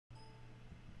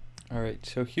Alright,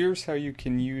 so here's how you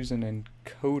can use an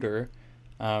encoder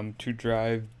to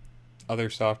drive other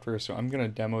software. So I'm going to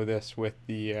demo this with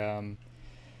the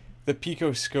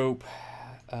PicoScope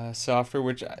software,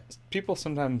 which people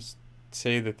sometimes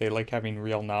say that they like having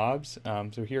real knobs.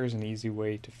 So here's an easy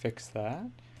way to fix that.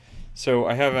 So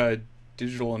I have a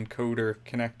digital encoder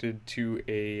connected to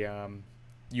a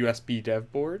USB dev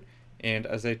board, and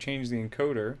as I change the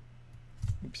encoder,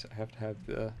 oops, I have to have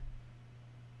the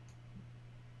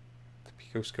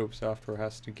PicoScope software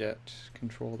has to get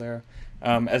control there.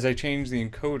 As I change the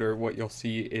encoder, what you'll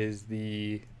see is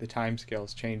the timescale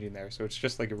is changing there. So it's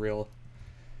just like a real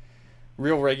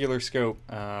regular scope.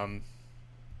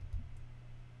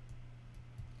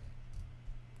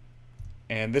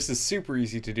 And this is super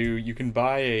easy to do. You can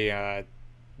buy a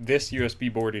this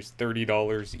USB board is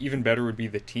 $30. Even better would be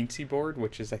the Teensy board,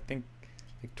 which is I think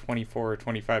like $24 or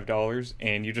 $25,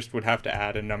 and you just would have to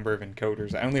add a number of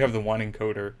encoders. I only have the one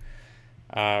encoder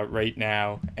right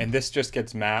now, and this just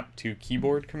gets mapped to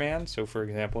keyboard commands. So for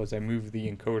example, as I move the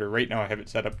encoder, right now I have it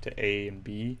set up to A and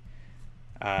B,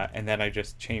 and then I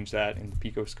just change that in the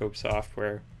PicoScope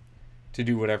software to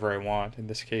do whatever I want. In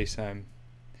this case, I'm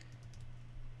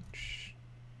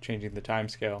changing the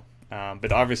timescale,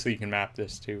 but obviously you can map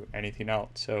this to anything else.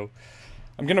 So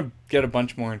I'm gonna get a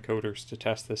bunch more encoders to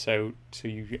test this out, so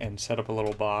and set up a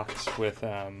little box with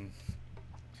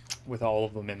all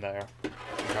of them in there. You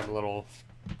have a little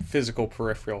physical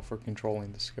peripheral for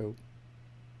controlling the scope.